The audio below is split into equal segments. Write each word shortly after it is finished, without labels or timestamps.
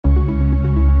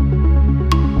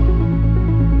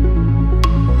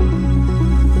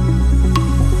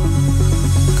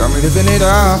me living it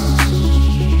up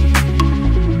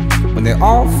when it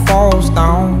all falls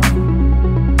down,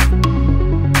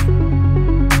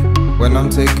 when I'm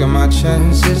taking my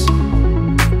chances,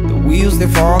 the wheels they're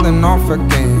falling off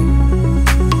again.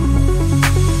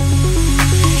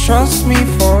 Trust me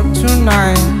for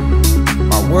tonight,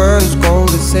 my word is gold,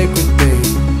 it's sacred day.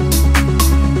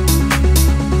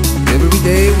 Every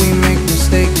day we make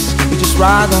mistakes, we just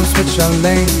ride on, switch our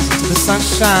lanes to the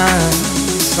sunshine,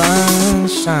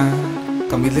 sunshine.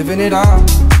 Come be living it up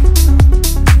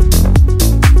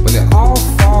when it all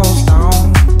falls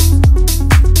down,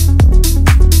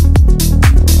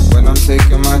 when I'm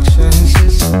taking my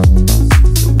chances,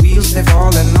 the wheels they're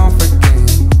falling off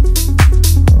again.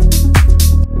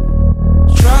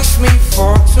 Trust me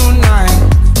for tonight,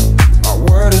 my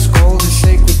word is gold, it's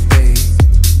sacred day.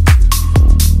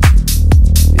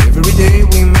 Every day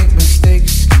we make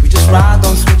mistakes, we just ride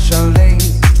on, switch our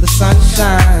lanes to the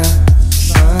sunshine,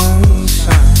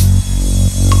 sunshine.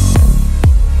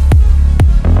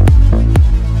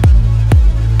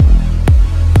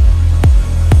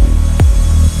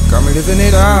 Got me living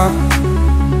it up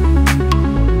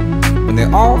when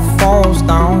it all falls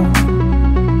down,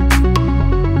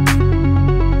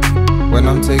 when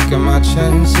I'm taking my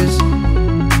chances,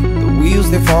 the wheels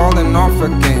they're falling off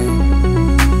again.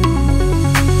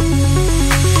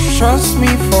 Trust me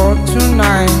for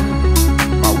tonight,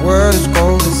 my word is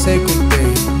gold, it's sacred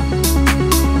day.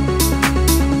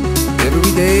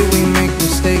 Every day we make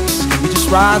mistakes, we just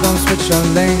ride on, switch our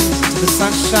lanes to the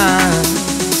sunshine,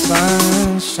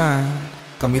 sunshine.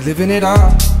 Got me living it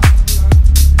up